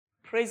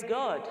Praise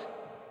God.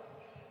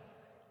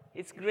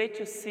 It's great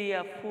to see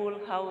a full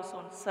house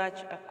on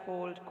such a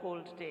cold,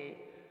 cold day.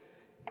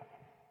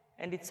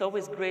 And it's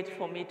always great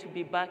for me to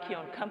be back here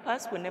on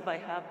campus whenever I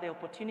have the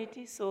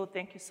opportunity. So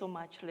thank you so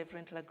much,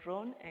 Reverend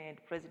Lagron and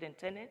President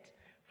Tennant,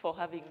 for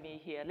having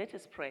me here. Let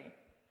us pray.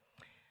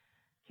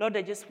 Lord,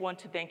 I just want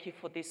to thank you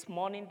for this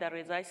morning, that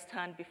as I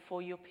stand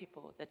before your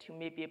people, that you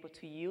may be able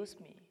to use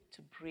me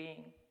to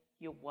bring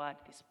your word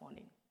this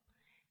morning.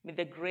 May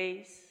the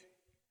grace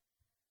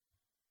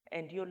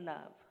and your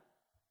love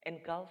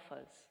engulf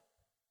us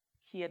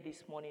here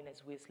this morning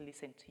as we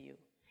listen to you.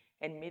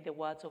 And may the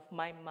words of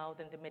my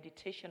mouth and the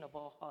meditation of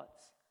our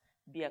hearts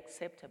be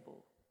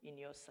acceptable in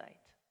your sight.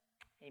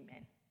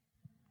 Amen.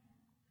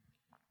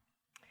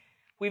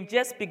 We've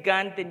just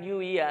begun the new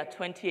year,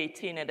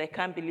 2018, and I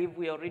can't believe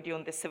we're already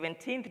on the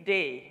 17th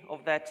day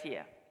of that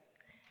year.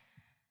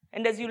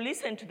 And as you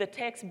listen to the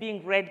text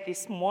being read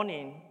this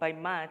morning by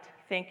Matt,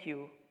 thank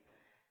you,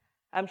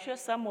 I'm sure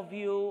some of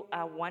you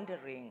are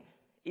wondering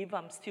if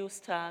I'm still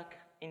stuck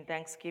in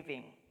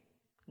Thanksgiving,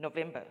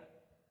 November.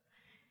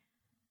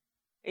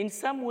 In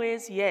some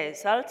ways,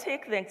 yes, I'll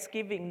take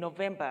Thanksgiving,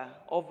 November,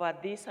 over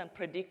this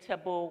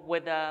unpredictable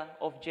weather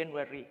of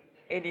January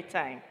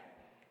anytime.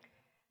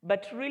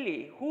 But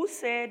really, who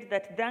said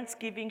that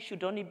Thanksgiving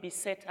should only be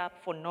set up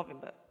for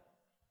November?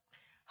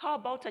 How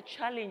about a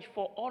challenge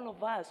for all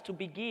of us to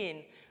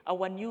begin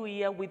our new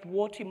year with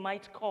what we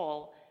might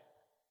call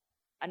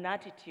an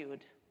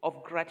attitude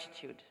of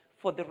gratitude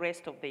for the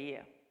rest of the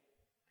year?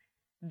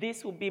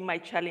 This will be my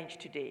challenge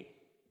today.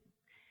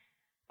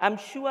 I'm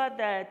sure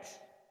that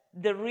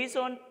the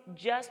reason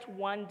just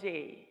one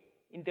day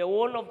in the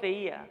whole of the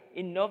year,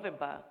 in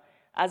November,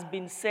 has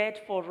been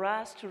set for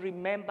us to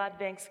remember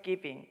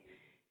Thanksgiving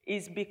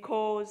is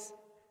because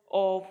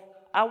of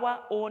our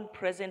own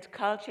present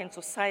culture and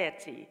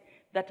society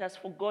that has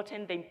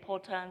forgotten the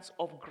importance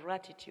of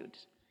gratitude,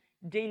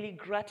 daily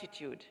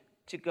gratitude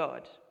to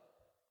God.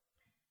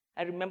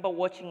 I remember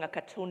watching a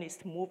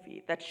cartoonist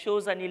movie that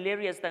shows an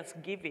hilarious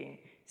Thanksgiving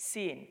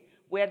scene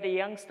where the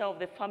youngster of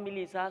the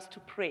family is asked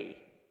to pray.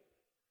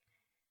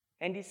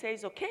 And he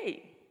says,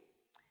 okay.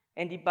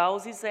 And he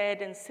bows his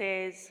head and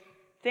says,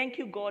 thank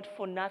you, God,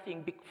 for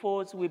nothing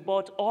because we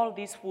bought all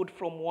this food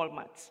from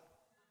Walmart.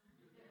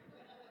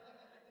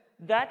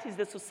 That is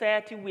the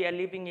society we are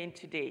living in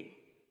today.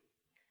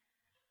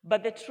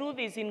 But the truth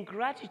is,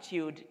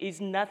 ingratitude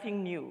is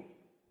nothing new.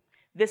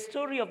 The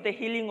story of the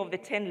healing of the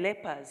 10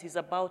 lepers is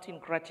about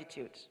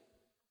ingratitude.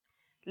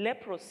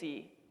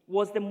 Leprosy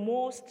was the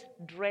most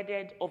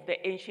dreaded of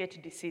the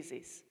ancient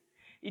diseases.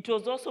 It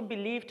was also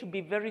believed to be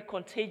very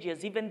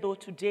contagious, even though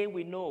today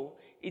we know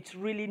it's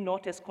really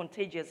not as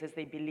contagious as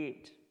they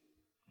believed.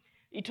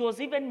 It was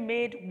even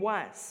made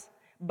worse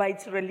by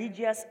its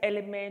religious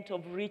element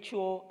of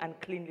ritual and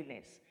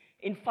cleanliness.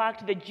 In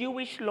fact, the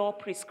Jewish law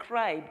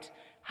prescribed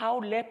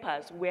how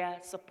lepers were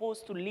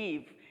supposed to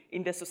live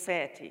in the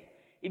society.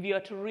 If you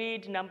are to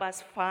read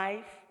Numbers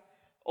 5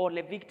 or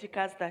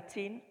Leviticus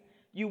 13,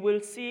 you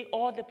will see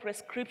all the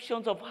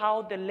prescriptions of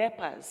how the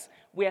lepers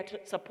were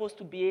supposed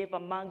to behave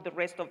among the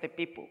rest of the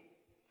people.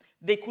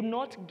 They could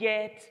not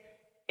get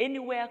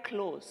anywhere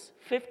close,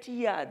 50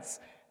 yards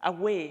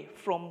away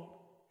from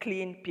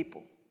clean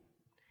people.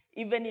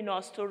 Even in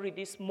our story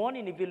this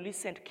morning, if you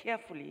listen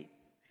carefully,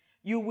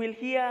 you will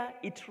hear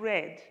it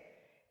read,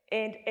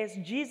 and as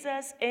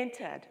Jesus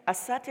entered a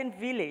certain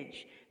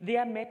village,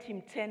 there met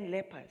him 10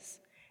 lepers,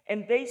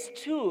 and they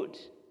stood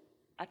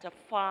at a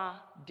far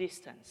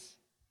distance.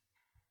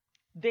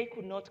 They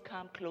could not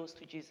come close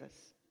to Jesus.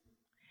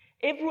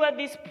 Everywhere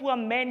these poor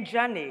men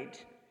journeyed,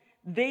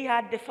 they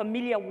had the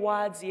familiar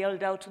words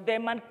yelled out to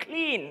them,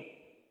 unclean,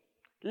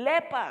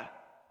 leper.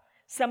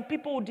 Some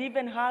people would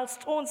even hurl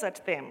stones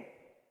at them.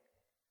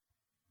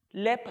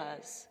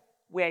 Lepers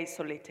were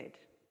isolated.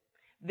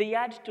 They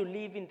had to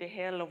live in the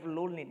hell of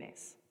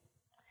loneliness.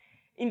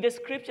 In the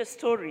scripture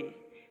story,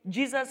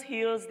 Jesus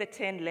heals the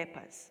 10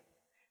 lepers.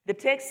 The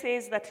text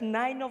says that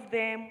 9 of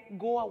them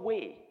go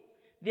away.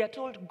 They are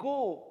told,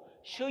 go,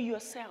 show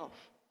yourself.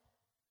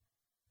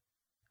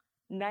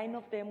 9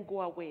 of them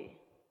go away.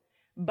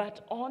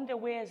 But on the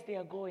way as they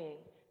are going,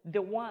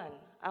 the one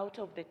out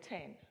of the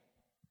 10,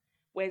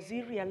 whereas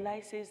he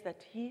realizes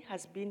that he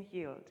has been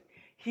healed,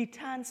 he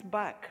turns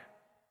back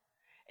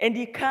and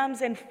he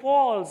comes and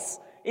falls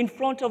in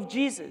front of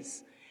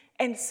Jesus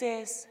and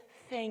says,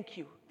 thank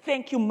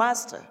you,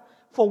 Master,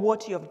 for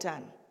what you have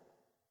done.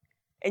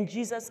 And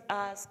Jesus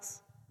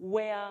asks,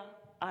 where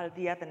are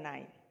the other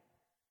 9?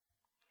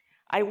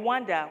 I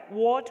wonder,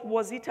 what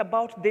was it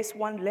about this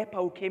one leper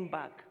who came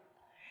back?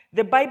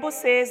 The Bible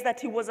says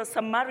that he was a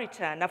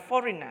Samaritan, a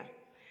foreigner,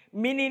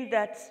 meaning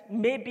that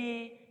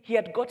maybe he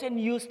had gotten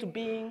used to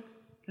being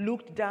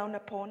looked down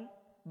upon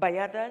by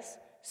others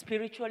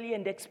spiritually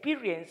and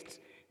experienced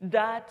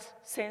that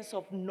sense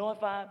of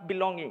never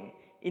belonging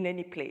in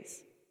any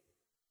place.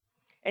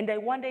 And I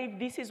wonder if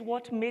this is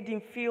what made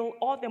him feel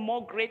all the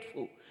more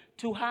grateful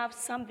to have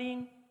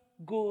something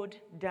good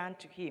done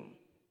to him.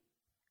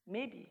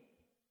 Maybe.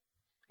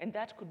 And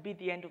that could be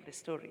the end of the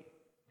story.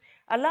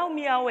 Allow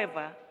me,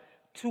 however,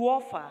 to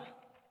offer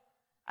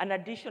an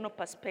additional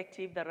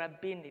perspective that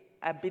I've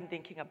been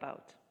thinking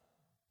about.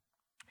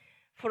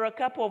 For a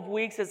couple of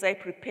weeks as I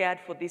prepared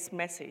for this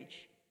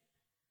message,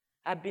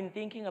 I've been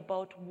thinking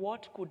about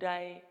what could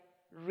I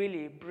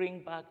really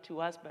bring back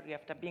to Asbury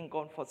after being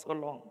gone for so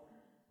long.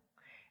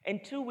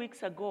 And 2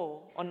 weeks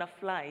ago on a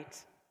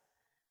flight,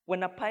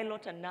 when a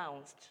pilot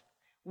announced,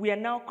 we are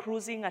now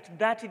cruising at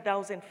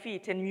 30,000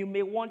 feet and you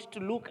may want to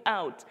look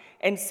out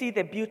and see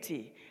the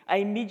beauty, I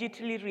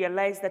immediately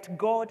realized that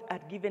God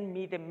had given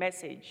me the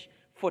message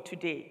for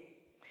today.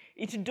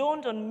 It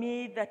dawned on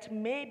me that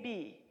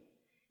maybe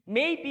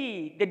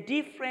the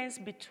difference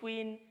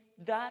between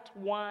that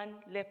one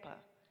leper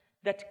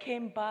that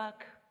came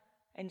back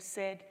and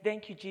said,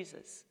 "Thank you,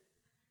 Jesus,"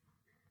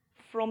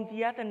 from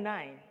the other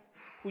 9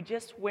 who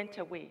just went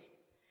away,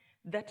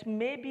 that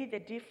maybe the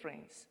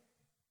difference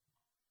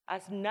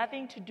has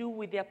nothing to do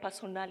with their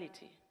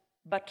personality,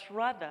 but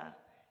rather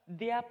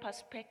their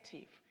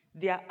perspective,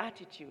 their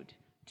attitude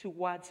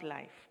towards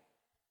life.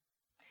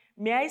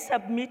 May I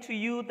submit to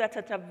you that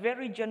at a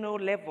very general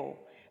level,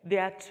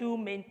 there are 2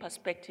 main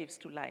perspectives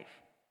to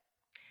life.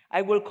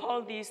 I will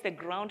call this the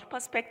ground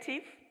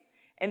perspective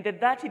and the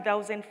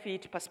 30,000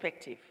 feet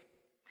perspective.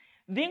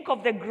 Think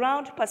of the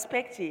ground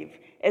perspective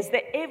as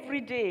the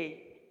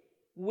everyday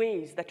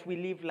ways that we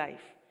live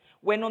life.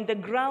 When on the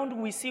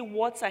ground, we see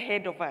what's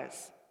ahead of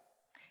us.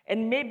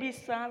 And maybe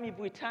some, if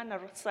we turn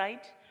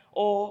aside,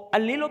 or a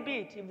little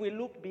bit, if we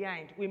look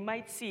behind, we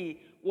might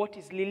see what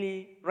is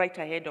really right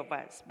ahead of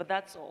us, but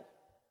that's all.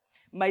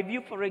 My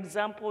view, for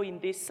example, in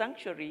this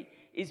sanctuary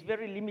is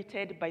very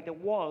limited by the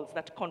walls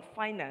that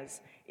confine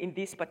us in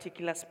this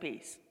particular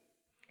space.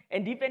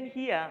 And even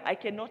here, I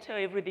cannot tell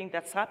everything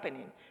that's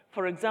happening.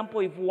 For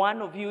example, if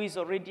one of you is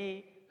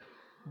already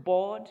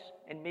bored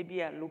and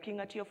maybe are looking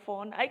at your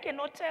phone, I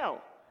cannot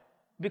tell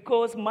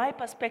because my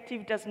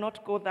perspective does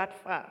not go that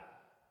far.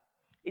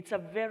 It's a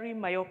very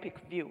myopic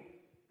view,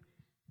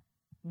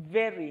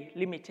 very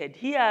limited.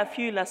 Here are a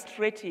few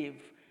illustrative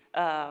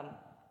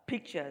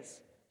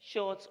pictures,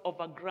 shots of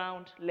a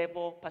ground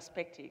level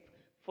perspective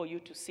for you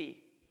to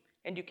see.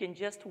 And you can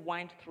just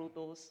wind through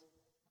those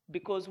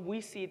because we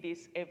see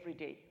this every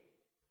day.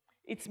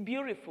 It's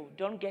beautiful,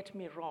 don't get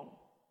me wrong.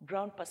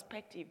 Ground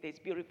perspective, there's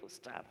beautiful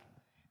stuff.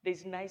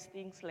 There's nice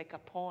things like a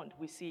pond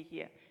we see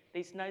here.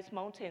 There's nice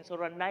mountains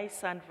or a nice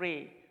sun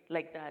ray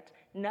like that.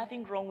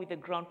 Nothing wrong with the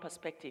ground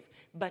perspective,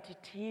 but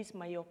it is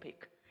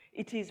myopic.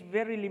 It is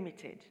very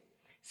limited.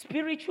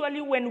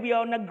 Spiritually, when we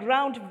are on a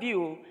ground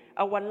view,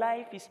 our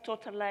life is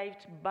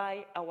totalized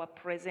by our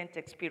present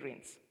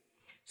experience.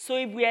 So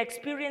if we are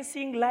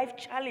experiencing life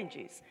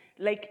challenges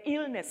like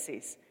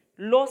illnesses,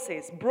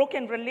 losses,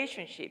 broken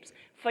relationships,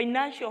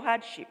 financial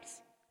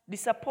hardships,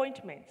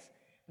 disappointments,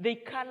 they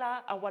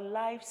color our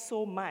lives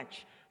so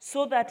much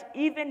so that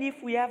even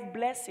if we have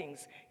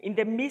blessings in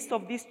the midst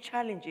of these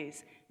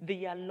challenges,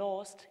 they are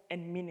lost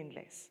and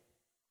meaningless.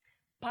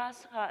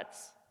 Past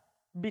hurts,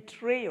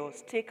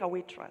 betrayals take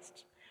away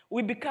trust.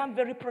 We become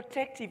very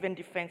protective and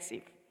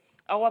defensive.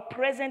 Our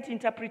present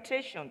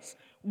interpretations,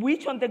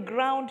 which on the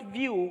ground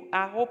view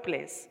are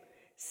hopeless,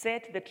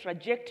 set the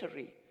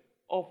trajectory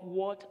of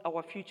what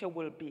our future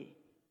will be.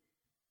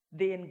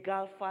 They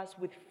engulf us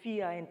with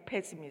fear and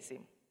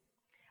pessimism.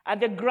 At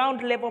the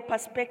ground level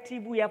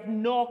perspective, we have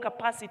no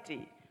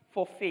capacity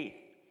for faith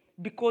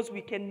because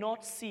we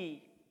cannot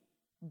see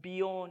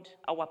beyond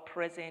our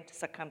present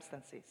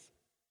circumstances.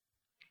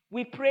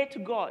 We pray to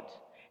God,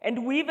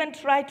 and we even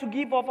try to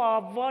give up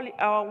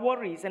our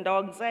worries and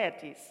our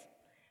anxieties.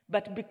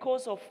 But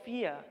because of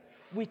fear,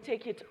 we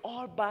take it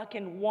all back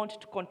and want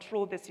to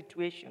control the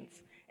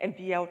situations and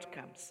the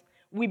outcomes.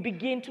 We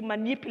begin to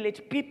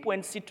manipulate people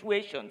and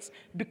situations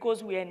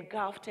because we are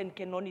engulfed and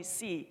can only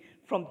see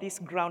from this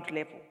ground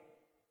level.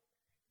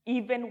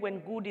 Even when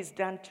good is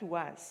done to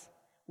us,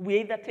 we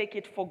either take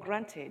it for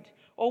granted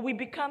or we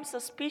become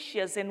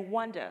suspicious and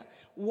wonder,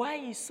 why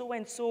is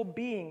so-and-so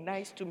being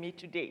nice to me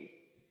today?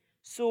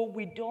 So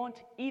we don't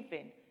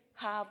even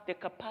have the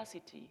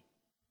capacity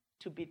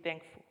to be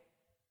thankful.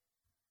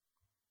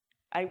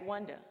 I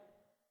wonder,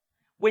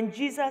 when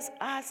Jesus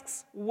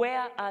asks,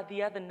 where are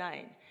the other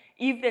 9?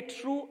 If the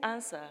true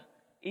answer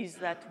is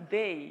that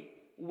they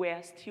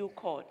were still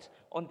caught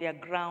on their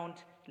ground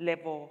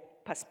level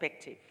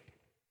perspective.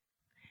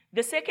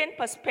 The second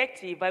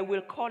perspective, I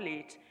will call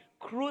it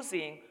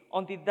cruising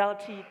on the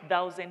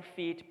 30,000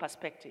 feet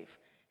perspective.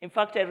 In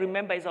fact, I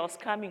remember as I was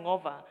coming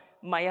over,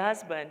 my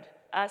husband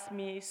asked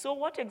me, so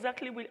what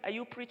exactly are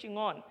you preaching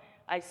on?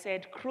 I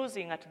said,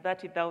 cruising at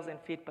 30,000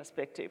 feet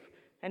perspective.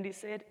 And he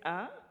said,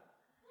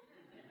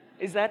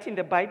 is that in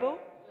the Bible?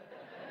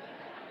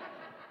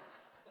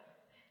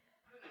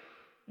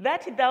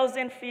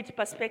 30,000 feet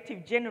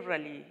perspective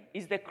generally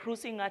is the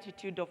cruising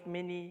attitude of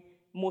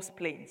most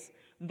planes,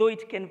 though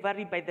it can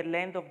vary by the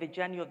length of the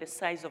journey or the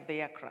size of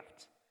the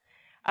aircraft.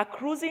 A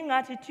cruising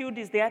attitude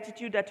is the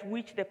attitude at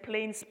which the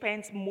plane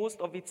spends most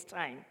of its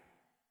time.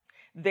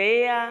 The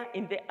air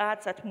in the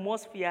Earth's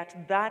atmosphere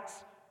at that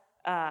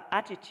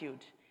attitude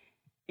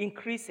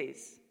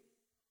increases.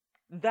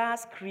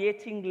 thus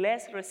creating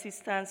less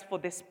resistance for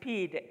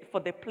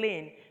the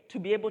plane to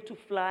be able to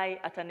fly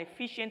at an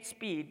efficient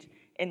speed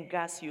and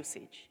gas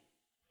usage.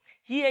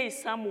 Here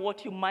is some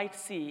what you might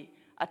see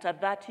at a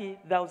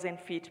 30,000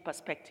 feet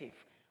perspective.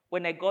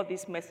 When I got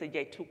this message,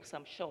 I took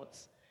some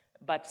shots,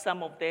 but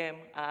some of them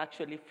are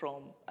actually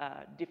from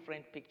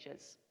different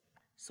pictures.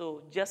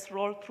 So just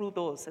roll through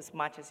those as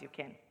much as you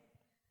can.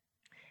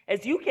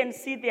 As you can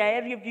see, the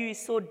aerial view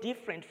is so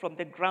different from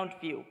the ground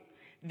view.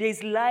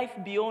 There's life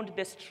beyond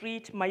the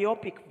street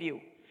myopic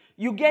view.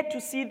 You get to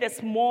see the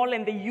small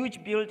and the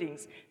huge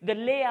buildings, the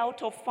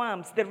layout of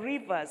farms, the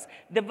rivers,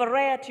 the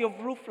variety of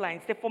roof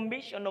lines, the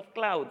formation of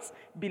clouds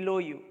below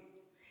you.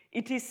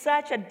 It is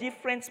such a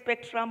different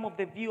spectrum of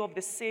the view of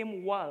the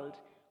same world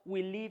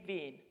we live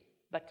in,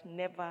 but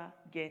never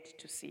get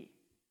to see.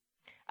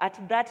 At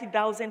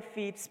 30,000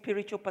 feet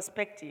spiritual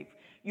perspective,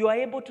 you are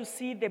able to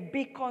see the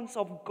beacons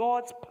of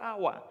God's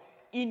power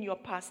in your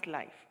past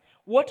life,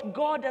 what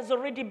God has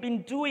already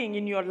been doing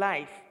in your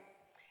life,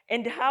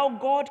 and how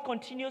God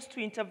continues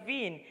to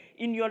intervene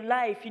in your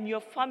life, in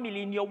your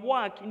family, in your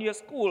work, in your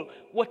school,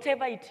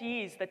 whatever it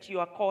is that you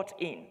are caught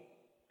in.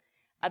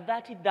 A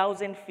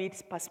 30,000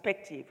 feet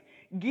perspective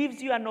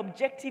gives you an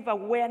objective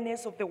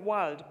awareness of the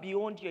world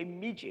beyond your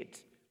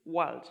immediate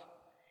world.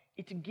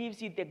 It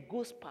gives you the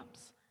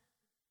goosebumps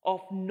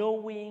of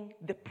knowing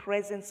the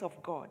presence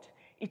of God.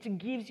 It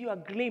gives you a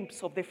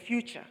glimpse of the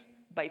future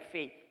by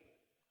faith.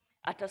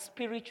 At a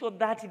spiritual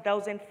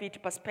 30,000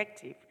 feet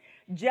perspective,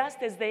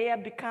 just as the air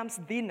becomes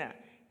thinner,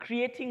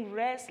 creating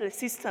less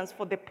resistance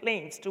for the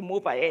planes to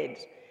move ahead,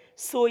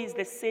 so is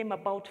the same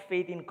about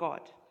faith in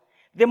God.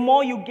 The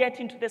more you get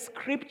into the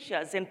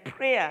scriptures and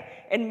prayer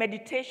and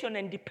meditation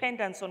and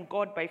dependence on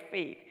God by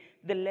faith,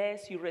 the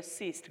less you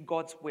resist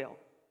God's will.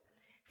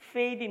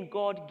 Faith in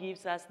God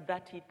gives us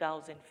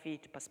 30,000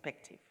 feet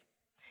perspective.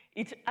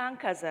 It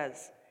anchors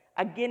us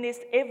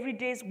against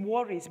everyday's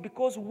worries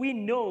because we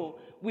know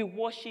we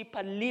worship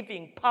a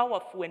living,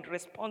 powerful, and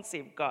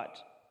responsive God.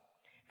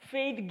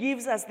 Faith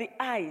gives us the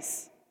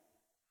eyes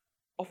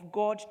of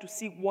God to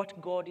see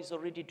what God is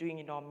already doing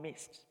in our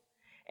midst.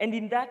 And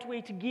in that way,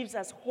 it gives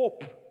us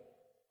hope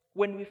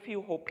when we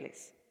feel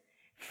hopeless.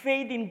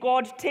 Faith in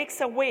God takes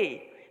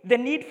away the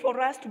need for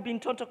us to be in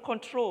total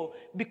control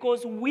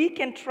because we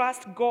can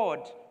trust God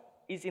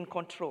is in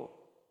control.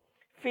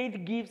 Faith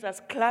gives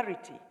us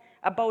clarity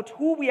about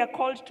who we are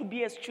called to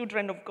be as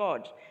children of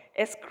God,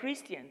 as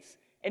Christians,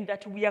 and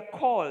that we are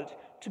called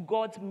to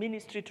God's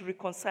ministry to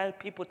reconcile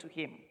people to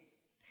Him.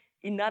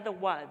 In other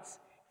words,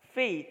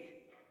 faith,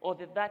 or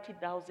the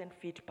 30,000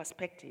 feet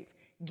perspective,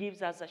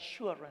 gives us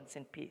assurance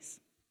and peace.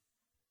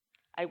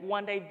 I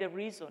wonder if the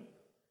reason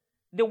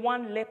the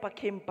one leper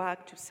came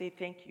back to say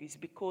thank you is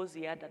because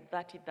he had a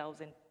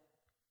 30,000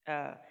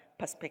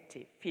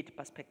 feet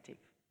perspective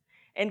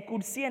and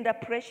could see and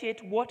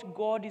appreciate what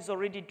God is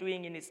already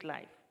doing in his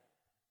life.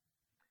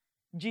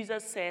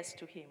 Jesus says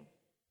to him,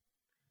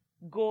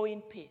 "Go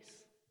in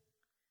peace.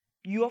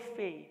 Your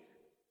faith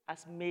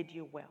has made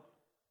you well."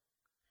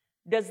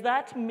 Does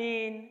that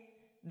mean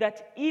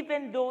that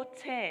even though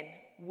 10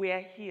 were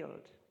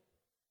healed,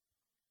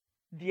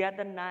 the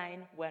other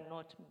 9 were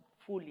not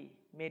fully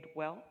made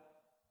well?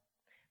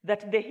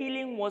 That the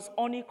healing was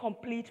only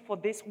complete for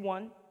this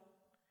one?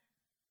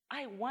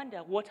 I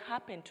wonder what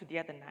happened to the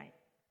other 9.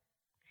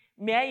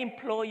 May I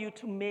implore you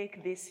to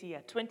make this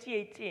year,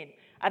 2018,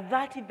 a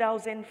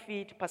 30,000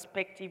 feet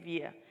perspective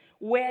year,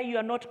 where you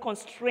are not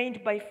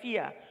constrained by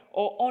fear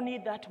or only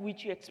that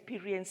which you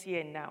experience here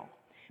and now.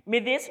 May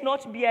this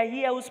not be a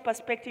year whose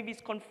perspective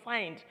is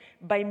confined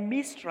by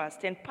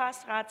mistrust and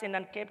past hurts and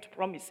unkept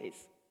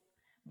promises,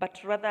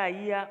 but rather a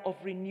year of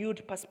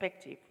renewed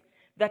perspective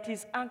that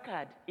is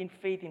anchored in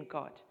faith in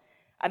God.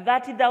 A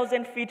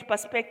 30,000 feet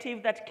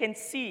perspective that can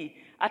see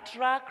a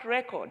track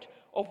record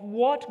of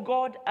what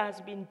God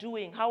has been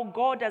doing, how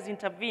God has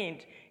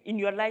intervened in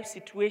your life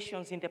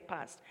situations in the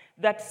past,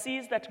 that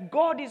sees that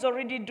God is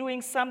already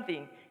doing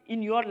something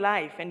in your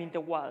life and in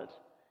the world.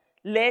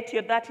 Let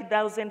your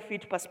 30,000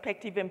 feet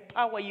perspective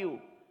empower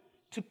you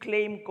to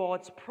claim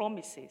God's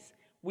promises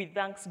with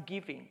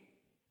thanksgiving.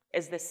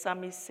 As the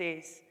psalmist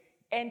says,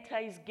 enter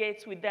his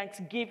gates with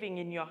thanksgiving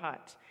in your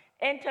heart.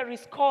 Enter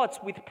his courts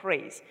with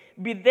praise.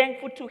 Be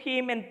thankful to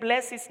him and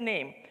bless his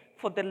name,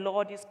 for the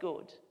Lord is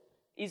good.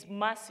 His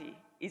mercy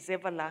is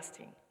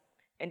everlasting,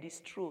 and his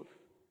truth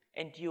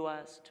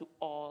endures to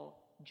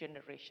all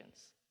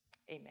generations.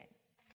 Amen.